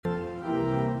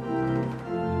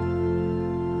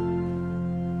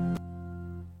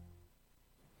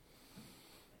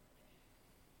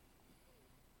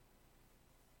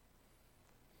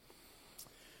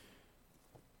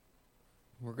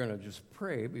We're going to just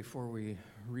pray before we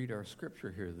read our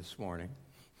scripture here this morning.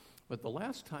 But the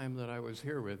last time that I was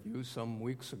here with you, some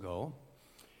weeks ago,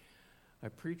 I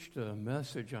preached a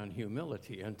message on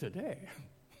humility, and today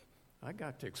I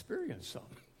got to experience some.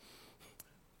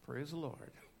 Praise the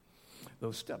Lord.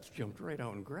 Those steps jumped right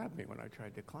out and grabbed me when I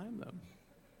tried to climb them.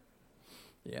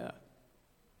 Yeah.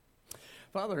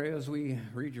 Father, as we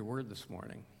read your word this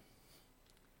morning,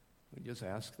 we just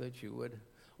ask that you would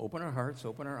open our hearts,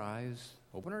 open our eyes,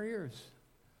 open our ears.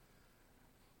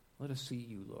 Let us see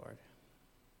you, Lord.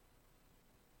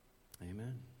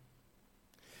 Amen.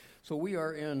 So we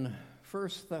are in 1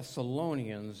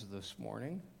 Thessalonians this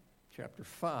morning, chapter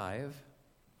 5,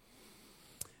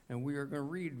 and we are going to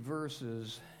read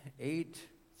verses 8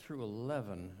 through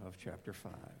 11 of chapter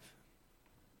 5.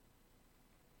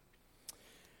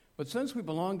 But since we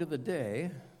belong to the day,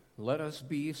 let us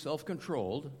be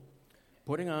self-controlled,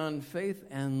 putting on faith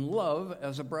and love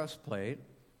as a breastplate,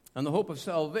 and the hope of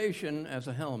salvation as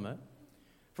a helmet.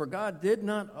 For God did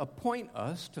not appoint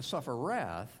us to suffer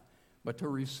wrath, but to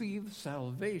receive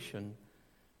salvation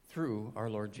through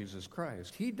our Lord Jesus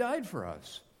Christ. He died for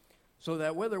us, so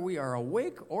that whether we are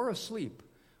awake or asleep,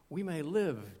 we may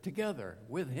live together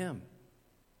with him.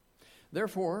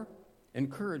 Therefore,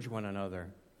 encourage one another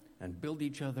and build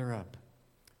each other up,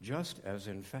 just as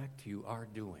in fact you are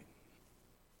doing.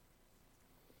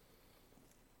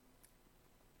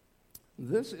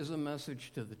 This is a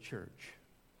message to the church.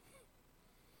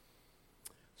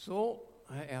 So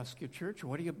I ask you, church,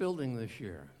 what are you building this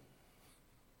year?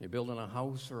 Are you building a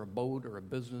house or a boat or a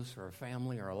business or a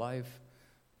family or a life,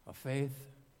 a faith?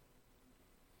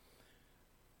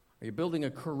 Are you building a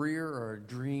career or a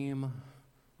dream,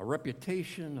 a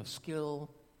reputation, a skill?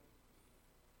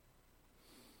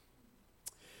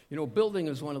 You know, building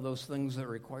is one of those things that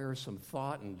requires some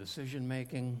thought and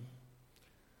decision-making,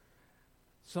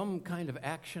 some kind of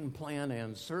action plan,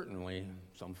 and certainly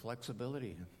some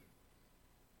flexibility.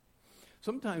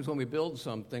 Sometimes when we build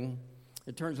something,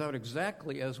 it turns out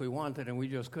exactly as we wanted, and we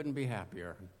just couldn't be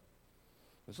happier.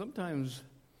 But sometimes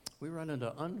we run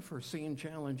into unforeseen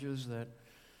challenges that,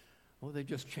 they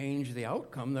just change the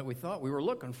outcome that we thought we were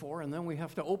looking for, and then we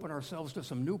have to open ourselves to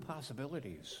some new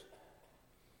possibilities.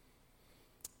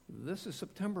 This is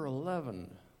September 11,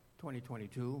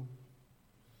 2022.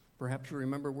 Perhaps you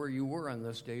remember where you were on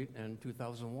this date in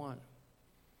 2001.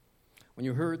 When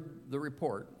you heard the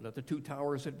report that the two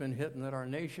towers had been hit and that our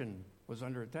nation was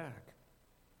under attack.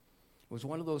 It was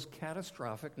one of those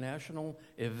catastrophic national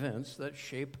events that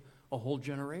shape a whole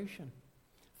generation.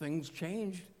 Things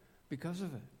changed because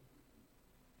of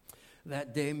it.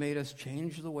 That day made us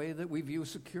change the way that we view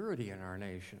security in our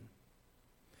nation.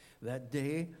 That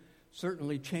day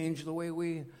certainly changed the way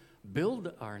we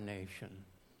build our nation.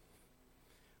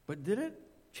 But did it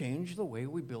change the way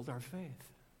we build our faith?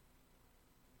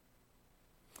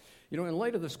 You know, in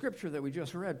light of the scripture that we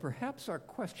just read, perhaps our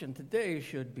question today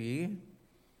should be,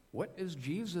 what is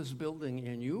Jesus building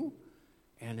in you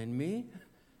and in me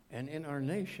and in our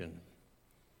nation?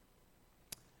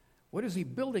 What is he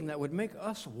building that would make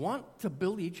us want to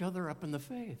build each other up in the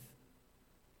faith?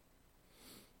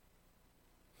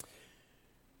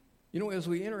 You know, as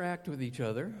we interact with each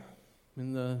other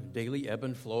in the daily ebb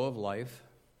and flow of life,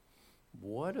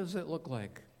 what does it look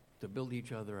like to build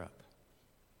each other up?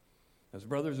 As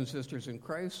brothers and sisters in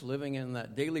Christ, living in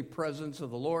that daily presence of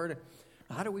the Lord,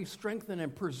 how do we strengthen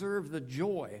and preserve the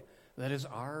joy that is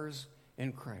ours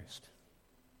in Christ?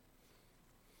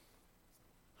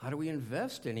 How do we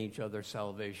invest in each other's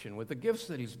salvation with the gifts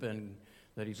that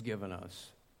He's given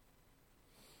us?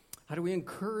 How do we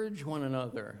encourage one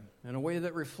another in a way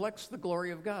that reflects the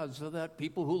glory of God so that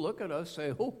people who look at us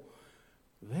say, oh,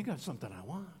 they got something I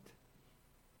want?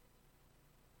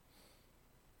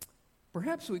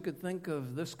 Perhaps we could think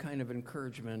of this kind of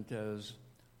encouragement as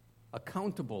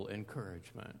accountable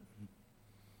encouragement.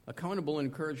 Accountable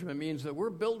encouragement means that we're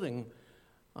building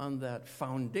on that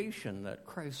foundation that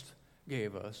Christ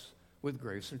gave us with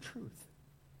grace and truth.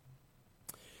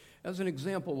 As an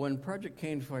example, when Project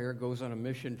Cane Fire goes on a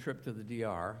mission trip to the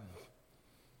DR,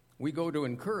 we go to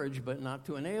encourage but not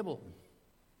to enable.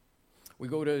 We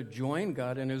go to join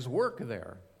God in his work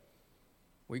there.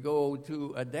 We go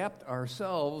to adapt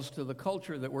ourselves to the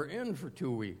culture that we're in for 2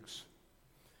 weeks.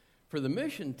 For the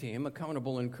mission team,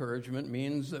 accountable encouragement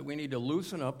means that we need to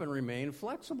loosen up and remain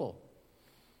flexible.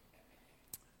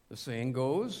 The saying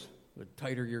goes, the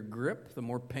tighter your grip, the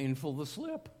more painful the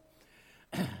slip.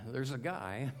 There's a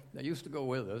guy that used to go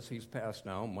with us, he's passed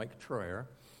now, Mike Troyer.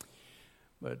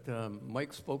 But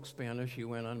Mike spoke Spanish, he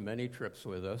went on many trips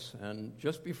with us, and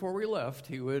just before we left,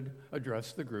 he would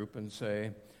address the group and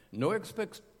say, no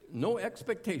no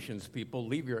expectations, people.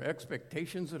 Leave your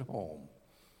expectations at home.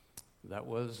 That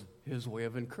was his way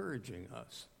of encouraging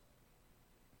us.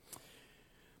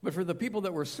 But for the people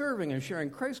that we're serving and sharing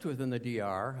Christ with in the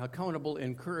DR, accountable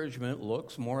encouragement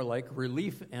looks more like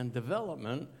relief and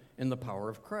development in the power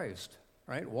of Christ,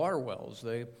 right? Water wells,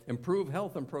 they improve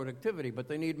health and productivity, but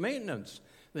they need maintenance.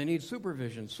 They need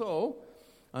supervision. So,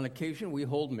 on occasion, we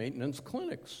hold maintenance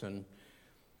clinics, and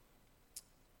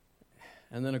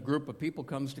then a group of people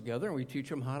comes together and we teach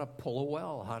them how to pull a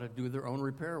well, how to do their own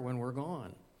repair when we're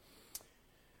gone.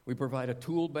 We provide a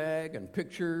tool bag and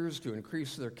pictures to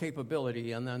increase their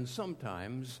capability, and then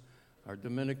sometimes our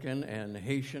Dominican and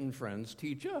Haitian friends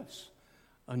teach us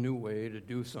a new way to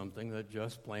do something that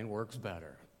just plain works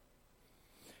better.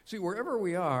 See, wherever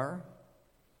we are,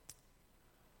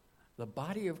 the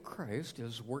body of Christ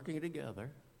is working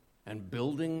together and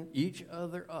building each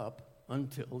other up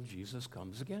until Jesus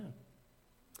comes again.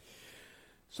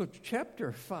 So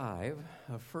chapter 5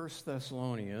 of 1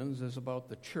 Thessalonians is about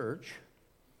the church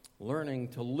learning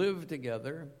to live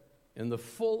together in the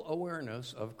full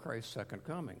awareness of Christ's second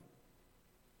coming.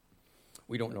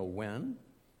 We don't know when,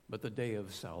 but the day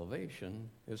of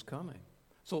salvation is coming.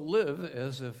 So live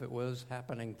as if it was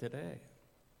happening today.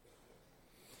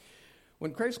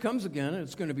 When Christ comes again,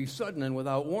 it's going to be sudden and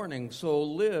without warning. So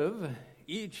live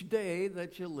each day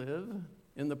that you live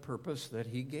in the purpose that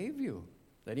he gave you,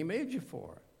 that he made you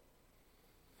for.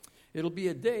 It'll be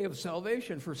a day of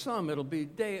salvation for some. It'll be a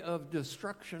day of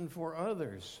destruction for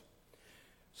others.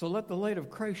 So let the light of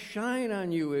Christ shine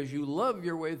on you as you love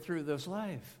your way through this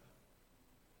life.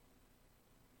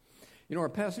 You know, our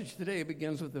passage today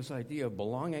begins with this idea of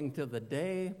belonging to the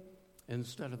day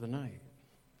instead of the night,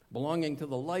 belonging to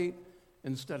the light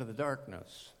instead of the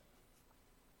darkness.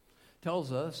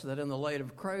 Tells us that in the light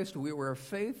of Christ we wear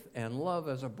faith and love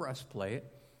as a breastplate,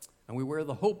 and we wear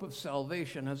the hope of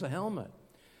salvation as a helmet.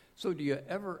 So do you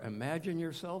ever imagine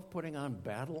yourself putting on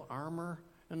battle armor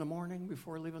in the morning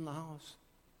before leaving the house?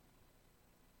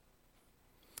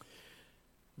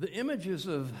 The images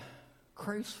of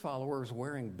Christ followers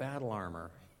wearing battle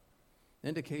armor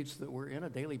indicates that we're in a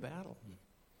daily battle,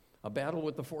 a battle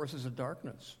with the forces of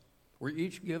darkness. We're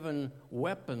each given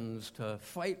weapons to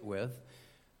fight with,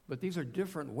 but these are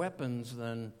different weapons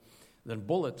than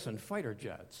bullets and fighter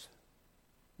jets.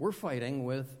 We're fighting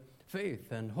with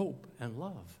faith and hope and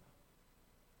love.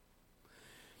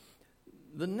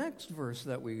 The next verse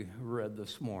that we read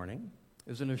this morning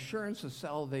is an assurance of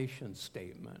salvation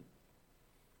statement.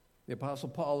 The Apostle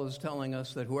Paul is telling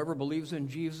us that whoever believes in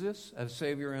Jesus as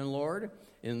Savior and Lord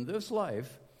in this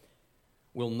life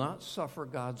will not suffer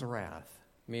God's wrath,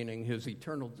 meaning his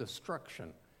eternal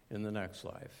destruction in the next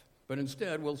life, but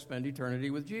instead will spend eternity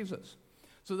with Jesus.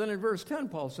 So then in verse 10,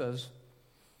 Paul says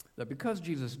that because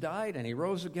Jesus died and he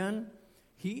rose again,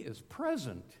 he is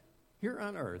present here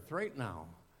on earth right now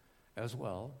as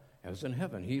well as in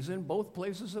heaven. He's in both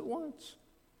places at once.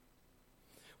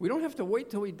 We don't have to wait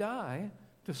till we die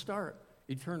to start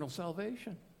eternal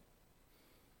salvation.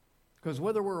 Because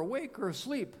whether we're awake or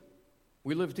asleep,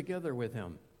 we live together with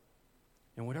him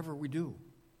in whatever we do,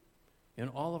 in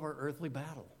all of our earthly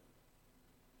battle.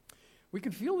 We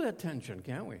can feel that tension,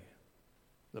 can't we?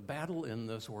 The battle in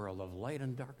this world of light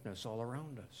and darkness all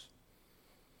around us.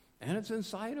 And it's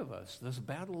inside of us, this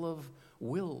battle of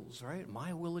wills, right?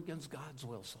 My will against God's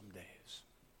will some days.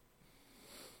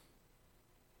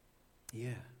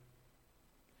 Yeah.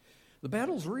 The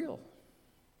battle's real,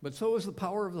 but so is the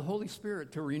power of the Holy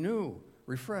Spirit to renew,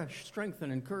 refresh,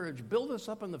 strengthen, encourage, build us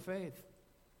up in the faith.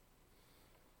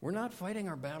 We're not fighting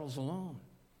our battles alone.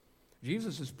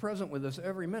 Jesus is present with us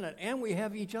every minute, and we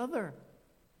have each other.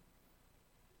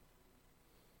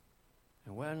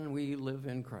 And when we live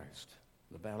in Christ,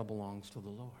 the battle belongs to the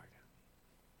Lord.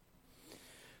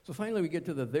 So finally, we get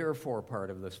to the therefore part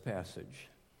of this passage.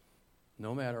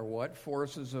 No matter what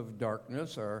forces of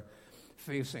darkness are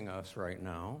facing us right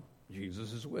now,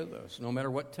 Jesus is with us. No matter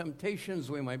what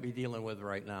temptations we might be dealing with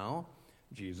right now,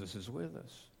 Jesus is with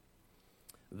us.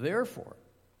 Therefore,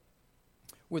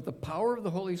 with the power of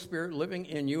the Holy Spirit living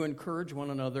in you, encourage one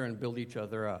another and build each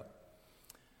other up.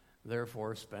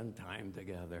 Therefore, spend time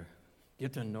together.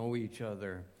 Get to know each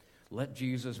other. Let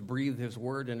Jesus breathe his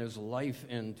word and his life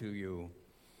into you.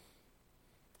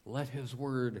 Let his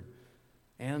word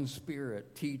and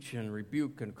spirit teach and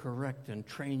rebuke and correct and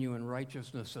train you in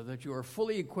righteousness so that you are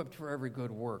fully equipped for every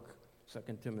good work.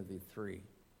 2 Timothy 3.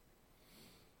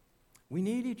 We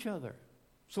need each other.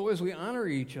 So as we honor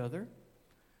each other,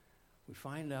 we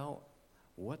find out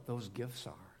what those gifts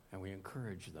are and we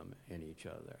encourage them in each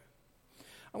other.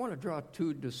 I want to draw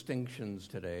two distinctions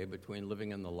today between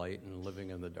living in the light and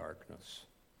living in the darkness.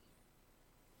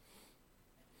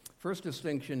 First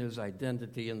distinction is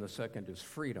identity, and the second is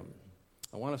freedom.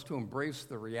 I want us to embrace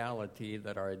the reality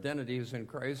that our identity is in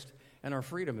Christ and our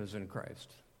freedom is in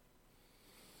Christ.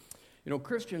 You know,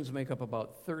 Christians make up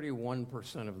about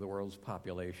 31% of the world's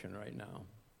population right now.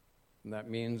 And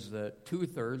that means that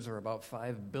 2/3, or about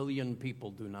 5 billion people,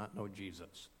 do not know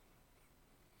Jesus.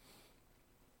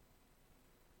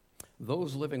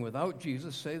 Those living without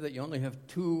Jesus say that you only have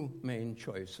two main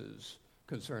choices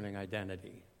concerning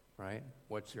identity, right?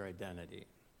 What's your identity?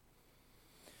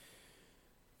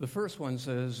 The first one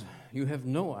says you have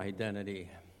no identity.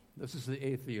 This is the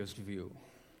atheist view,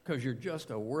 because you're just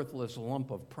a worthless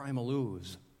lump of primal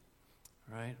ooze,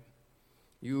 right?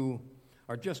 You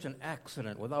are just an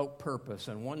accident without purpose,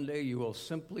 and one day you will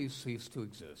simply cease to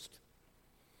exist.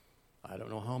 I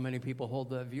don't know how many people hold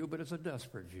that view, but it's a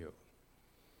desperate view.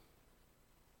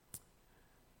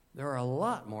 There are a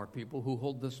lot more people who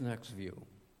hold this next view.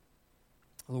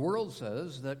 The world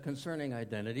says that concerning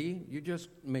identity, you just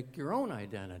make your own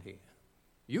identity.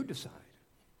 You decide.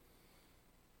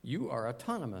 You are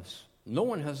autonomous. No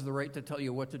one has the right to tell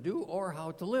you what to do or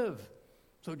how to live.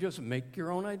 So just make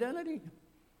your own identity.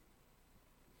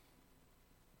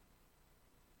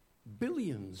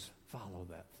 Billions follow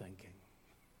that thinking.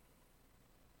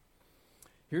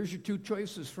 Here's your two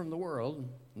choices from the world: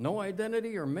 no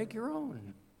identity or make your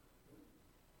own.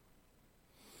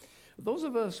 Those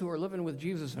of us who are living with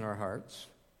Jesus in our hearts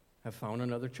have found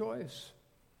another choice.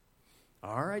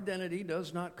 Our identity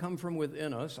does not come from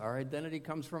within us. Our identity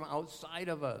comes from outside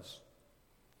of us.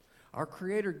 Our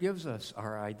Creator gives us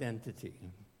our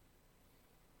identity.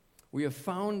 We have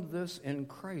found this in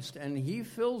Christ, and He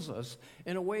fills us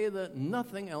in a way that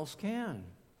nothing else can.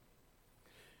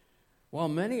 While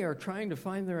many are trying to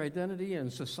find their identity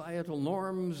in societal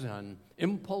norms and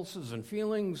impulses and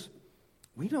feelings,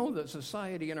 we know that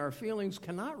society and our feelings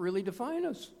cannot really define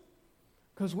us,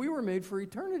 because we were made for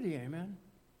eternity, amen?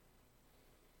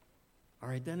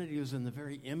 Our identity is in the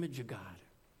very image of God.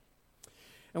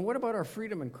 And what about our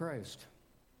freedom in Christ?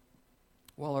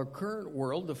 Well, our current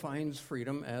world defines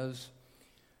freedom as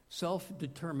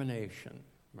self-determination,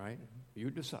 right? You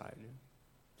decide.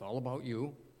 It's all about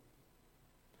you.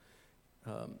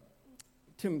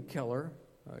 Tim Keller,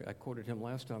 I quoted him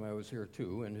last time I was here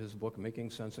too, in his book, Making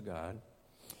Sense of God.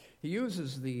 He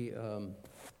uses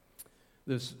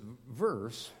this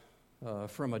verse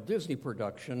from a Disney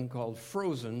production called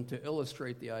Frozen to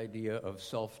illustrate the idea of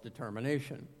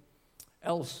self-determination.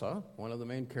 Elsa, one of the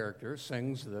main characters,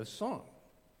 sings this song.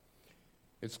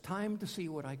 It's time to see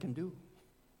what I can do,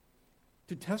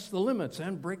 to test the limits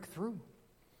and break through.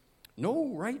 No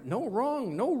right, no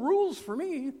wrong, no rules for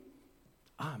me.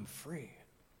 I'm free.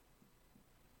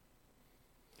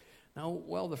 Now,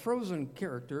 while the Frozen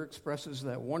character expresses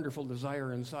that wonderful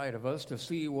desire inside of us to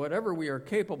see whatever we are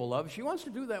capable of, she wants to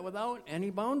do that without any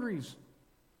boundaries.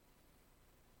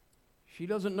 She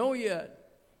doesn't know yet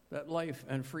that life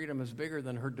and freedom is bigger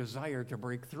than her desire to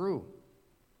break through,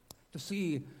 to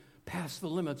see past the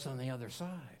limits on the other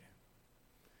side.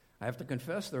 I have to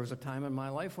confess, there was a time in my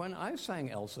life when I sang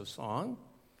Elsa's song,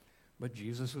 but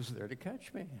Jesus was there to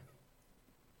catch me.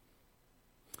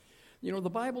 You know,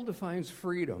 the Bible defines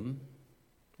freedom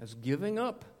as giving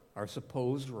up our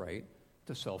supposed right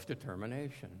to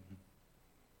self-determination.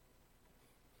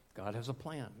 God has a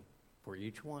plan for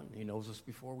each one. He knows us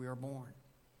before we are born.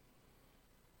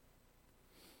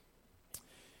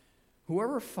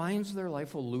 Whoever finds their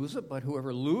life will lose it, but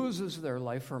whoever loses their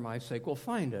life for my sake will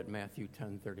find it, Matthew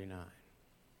 10:39.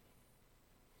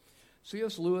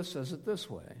 C.S. Lewis says it this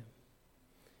way: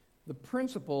 the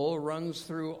principle runs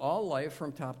through all life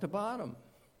from top to bottom.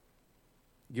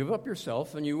 Give up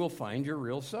yourself and you will find your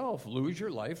real self. Lose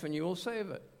your life and you will save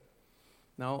it.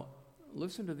 Now,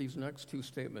 listen to these next two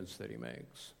statements that he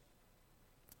makes.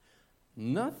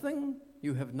 Nothing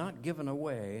you have not given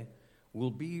away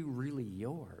will be really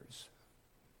yours.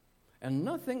 And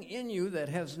nothing in you that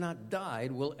has not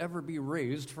died will ever be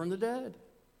raised from the dead.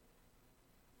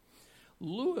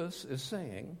 Lewis is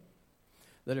saying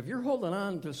that if you're holding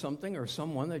on to something or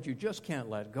someone that you just can't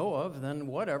let go of, then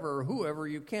whatever or whoever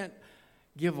you can't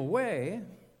give away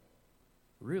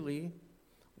really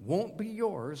won't be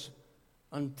yours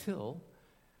until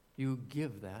you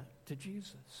give that to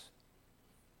Jesus.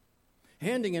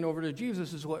 Handing it over to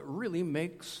Jesus is what really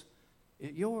makes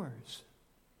it yours.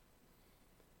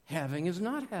 Having is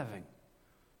not having,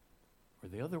 or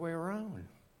the other way around.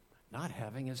 Not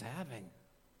having is having.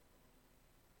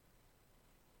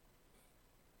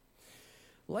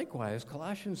 Likewise,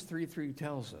 Colossians 3:3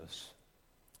 tells us,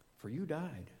 for you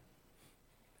died,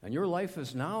 and your life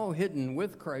is now hidden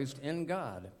with Christ in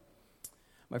God.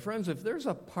 My friends, if there's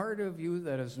a part of you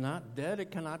that is not dead,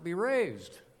 it cannot be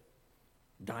raised.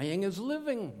 Dying is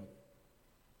living.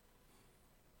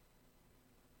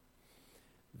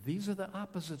 These are the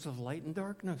opposites of light and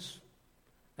darkness,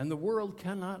 and the world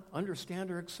cannot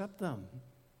understand or accept them.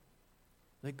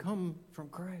 They come from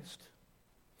Christ.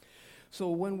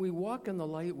 So when we walk in the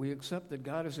light, we accept that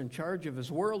God is in charge of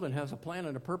his world and has a plan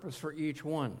and a purpose for each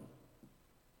one.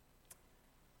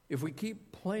 If we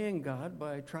keep playing God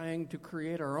by trying to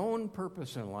create our own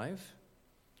purpose in life,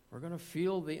 we're going to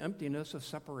feel the emptiness of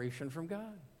separation from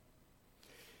God.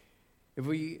 If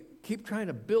we keep trying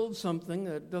to build something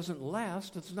that doesn't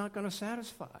last, it's not going to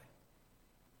satisfy.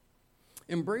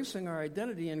 Embracing our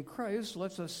identity in Christ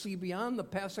lets us see beyond the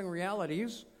passing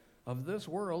realities of this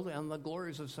world and the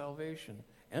glories of salvation.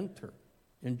 Enter,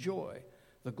 enjoy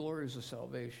the glories of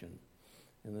salvation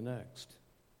in the next.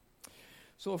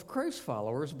 So if Christ's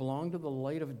followers belong to the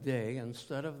light of day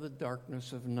instead of the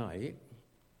darkness of night,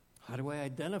 how do I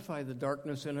identify the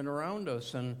darkness in and around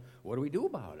us, and what do we do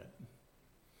about it?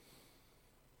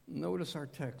 Notice our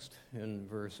text in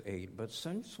verse 8. But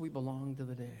since we belong to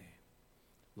the day,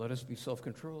 let us be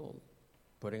self-controlled,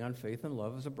 putting on faith and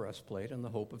love as a breastplate and the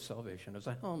hope of salvation as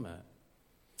a helmet.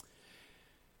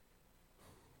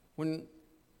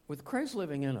 With Christ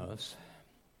living in us,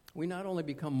 we not only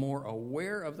become more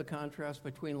aware of the contrast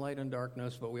between light and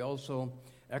darkness, but we also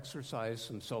exercise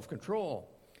some self-control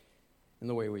in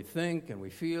the way we think and we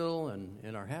feel and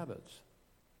in our habits.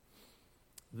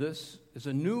 This is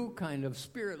a new kind of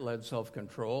spirit-led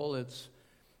self-control. It's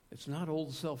not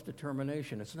old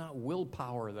self-determination. It's not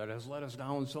willpower that has let us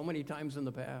down so many times in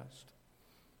the past.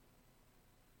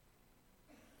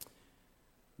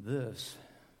 This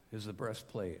is the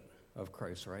breastplate of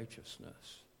Christ's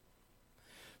righteousness.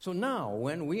 So now,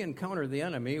 when we encounter the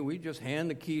enemy, we just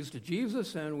hand the keys to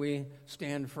Jesus and we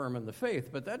stand firm in the faith.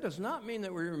 But that does not mean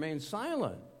that we remain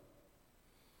silent,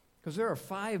 because there are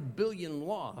 5 billion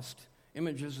lost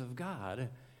images of God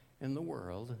in the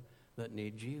world that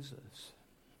need Jesus.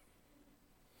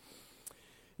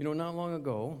 You know, not long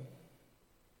ago,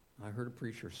 I heard a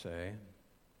preacher say,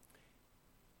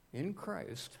 in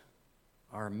Christ,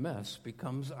 our mess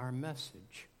becomes our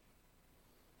message.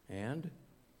 And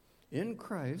in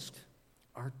Christ,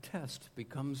 our test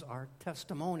becomes our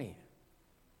testimony.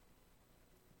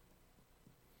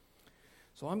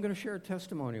 So I'm going to share a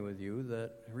testimony with you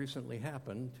that recently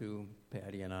happened to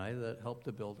Patty and I that helped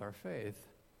to build our faith.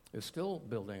 It's still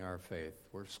building our faith.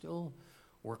 We're still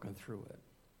working through it.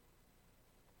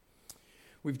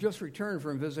 We've just returned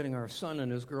from visiting our son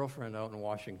and his girlfriend out in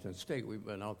Washington State. We've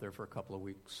been out there for a couple of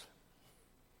weeks.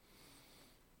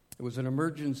 It was an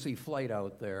emergency flight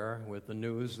out there with the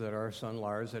news that our son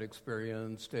Lars had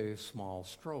experienced a small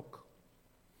stroke.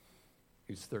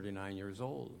 He's 39 years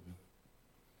old.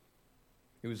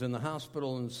 He was in the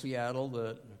hospital in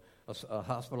Seattle, a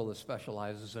hospital that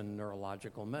specializes in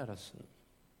neurological medicine.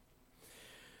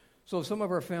 So some of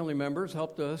our family members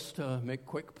helped us to make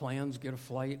quick plans, get a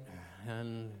flight,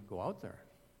 and go out there.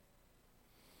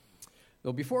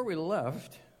 Though before we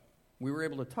left, we were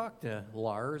able to talk to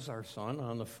Lars, our son,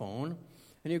 on the phone,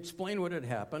 and he explained what had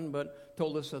happened, but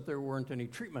told us that there weren't any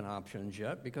treatment options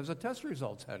yet because the test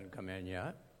results hadn't come in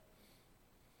yet.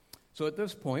 So at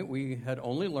this point, we had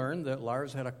only learned that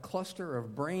Lars had a cluster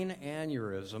of brain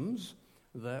aneurysms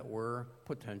that were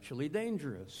potentially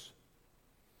dangerous.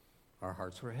 Our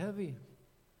hearts were heavy.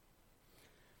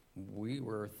 We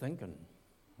were thinking,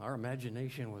 our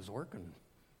imagination was working.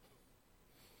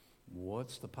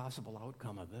 What's the possible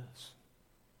outcome of this?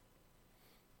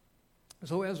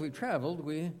 So as we traveled,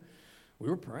 we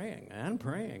were praying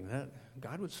that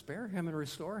God would spare him and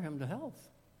restore him to health.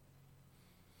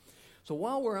 So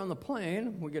while we're on the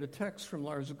plane, we get a text from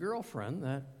Lars' girlfriend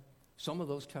that some of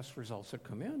those test results had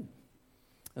come in.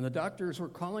 And the doctors were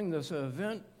calling this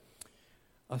event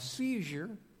a seizure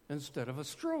instead of a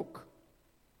stroke.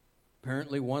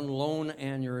 Apparently one lone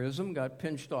aneurysm got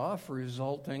pinched off,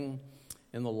 resulting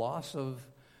in the loss of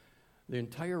the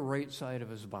entire right side of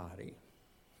his body.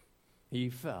 He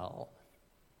fell.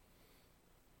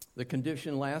 The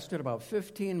condition lasted about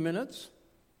 15 minutes,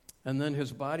 and then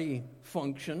his body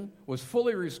function was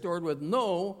fully restored with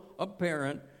no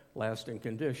apparent lasting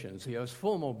conditions. He has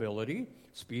full mobility,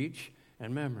 speech,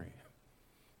 and memory.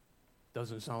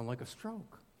 Doesn't sound like a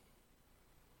stroke.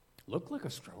 Looked like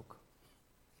a stroke.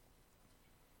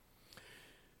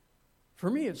 For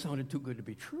me, it sounded too good to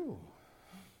be true.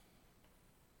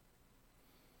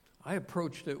 I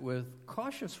approached it with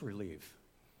cautious relief,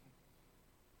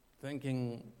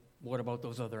 thinking, what about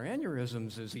those other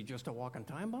aneurysms? Is he just a walking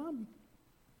time bomb?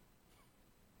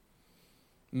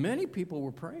 Many people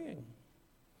were praying.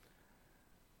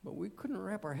 But we couldn't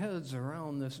wrap our heads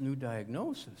around this new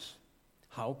diagnosis.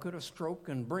 How could a stroke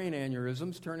and brain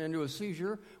aneurysms turn into a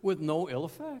seizure with no ill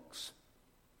effects?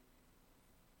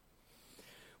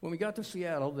 When we got to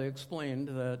Seattle, they explained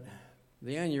that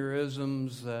the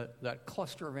aneurysms, that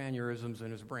cluster of aneurysms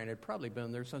in his brain had probably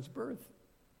been there since birth.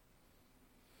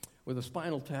 With a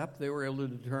spinal tap, they were able to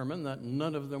determine that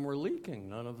none of them were leaking,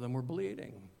 none of them were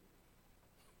bleeding.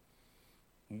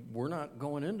 We're not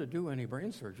going in to do any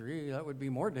brain surgery. That would be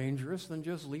more dangerous than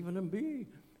just leaving him be.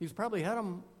 He's probably had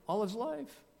them all his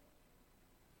life.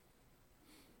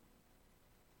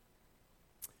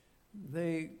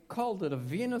 They called it a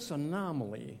venous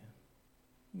anomaly,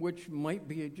 which might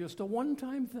be just a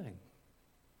one-time thing.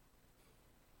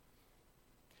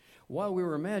 While we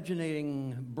were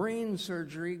imagining brain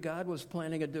surgery, God was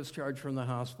planning a discharge from the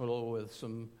hospital with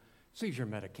some seizure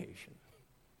medication,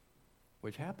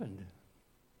 which happened.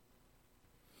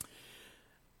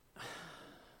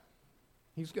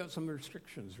 He's got some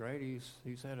restrictions, right?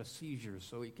 He's had a seizure,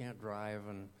 so he can't drive,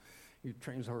 and he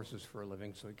trains horses for a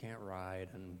living, so he can't ride,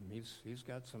 and he's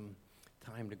got some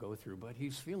time to go through, but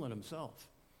he's feeling himself.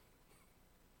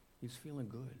 He's feeling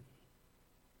good.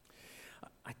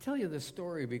 I tell you this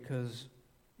story because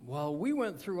while we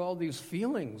went through all these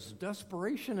feelings,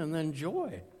 desperation and then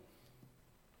joy,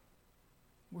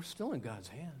 we're still in God's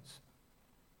hands.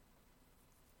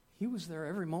 He was there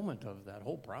every moment of that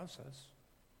whole process.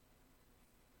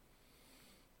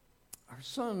 Our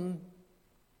son,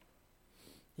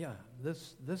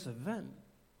 this event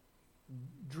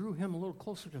drew him a little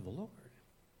closer to the Lord.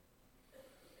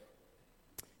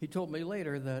 He told me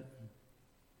later that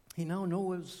he now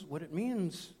knows what it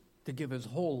means to give his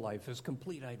whole life, his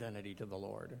complete identity to the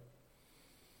Lord.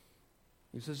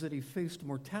 He says that he faced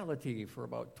mortality for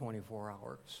about 24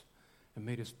 hours and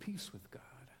made his peace with God.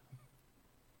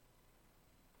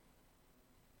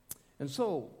 And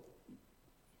so,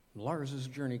 Lars's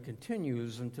journey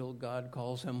continues until God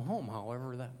calls him home,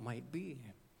 however that might be.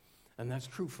 And that's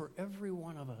true for every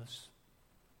one of us.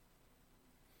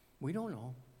 We don't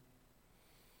know.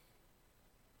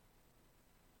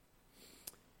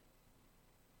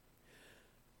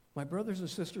 My brothers and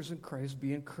sisters in Christ,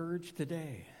 be encouraged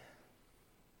today.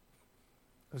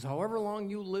 Because however long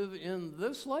you live in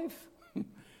this life,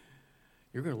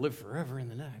 you're going to live forever in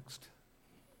the next.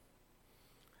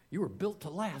 You were built to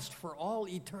last for all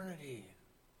eternity.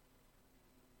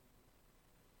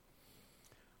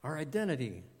 Our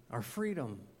identity, our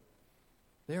freedom,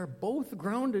 they are both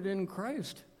grounded in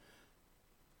Christ.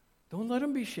 Don't let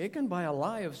them be shaken by a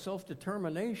lie of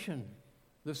self-determination,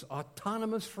 this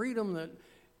autonomous freedom that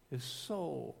is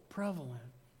so prevalent.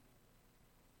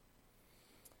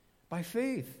 By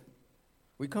faith,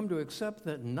 we come to accept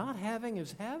that not having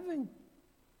is having,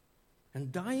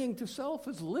 and dying to self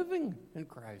is living in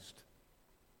Christ.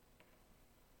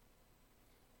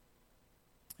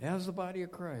 As the body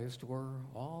of Christ, we're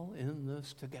all in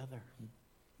this together.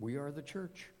 We are the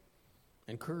church,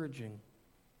 encouraging,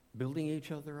 building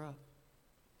each other up,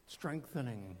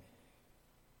 strengthening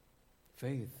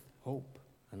faith, hope,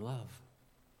 and love.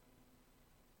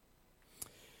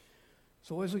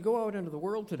 So as we go out into the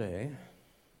world today,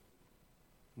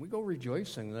 we go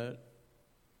rejoicing that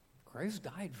Christ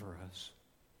died for us.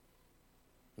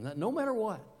 And that no matter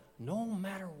what,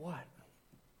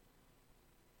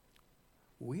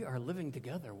 we are living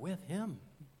together with Him.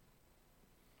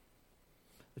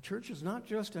 The church is not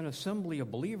just an assembly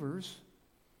of believers,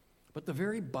 but the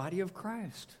very body of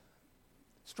Christ.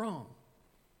 Strong,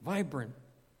 vibrant,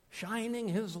 shining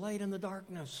His light in the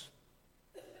darkness.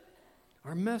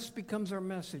 Our mess becomes our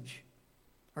message.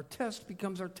 Our test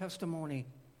becomes our testimony.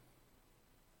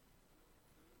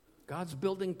 God's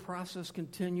building process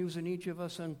continues in each of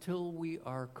us until we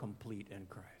are complete in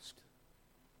Christ.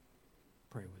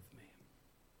 Pray with me.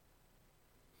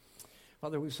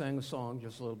 Father, we sang a song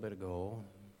just a little bit ago.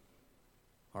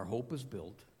 Our hope is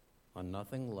built on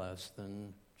nothing less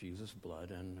than Jesus'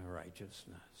 blood and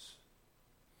righteousness.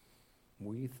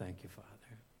 We thank you, Father.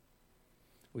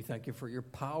 We thank you for your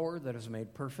power that is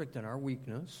made perfect in our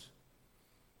weakness.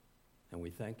 And we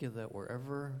thank you that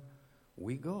wherever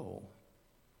we go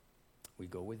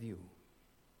with you.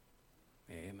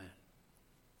 Amen.